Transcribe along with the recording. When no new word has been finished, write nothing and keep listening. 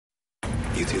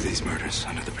You do these murders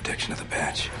under the protection of the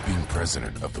badge. Being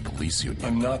president of the police union.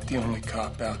 I'm not the only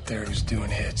cop out there who's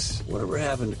doing hits. Whatever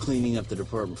happened to cleaning up the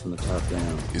department from the top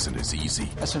down? Isn't as easy.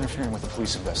 That's interfering with the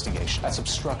police investigation. That's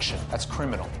obstruction. That's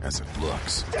criminal. As it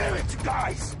looks. Damn it,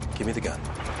 guys! Give me the gun.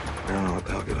 I don't know what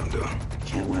the hell good I'm doing.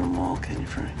 Can't win them all, can you,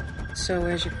 Frank? So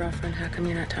where's your girlfriend? How come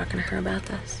you're not talking to her about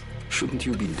this? Shouldn't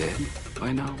you be dead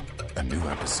by now? A new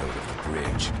episode of The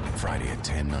Bridge. Friday at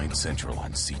 10, 9 Central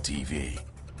on CTV.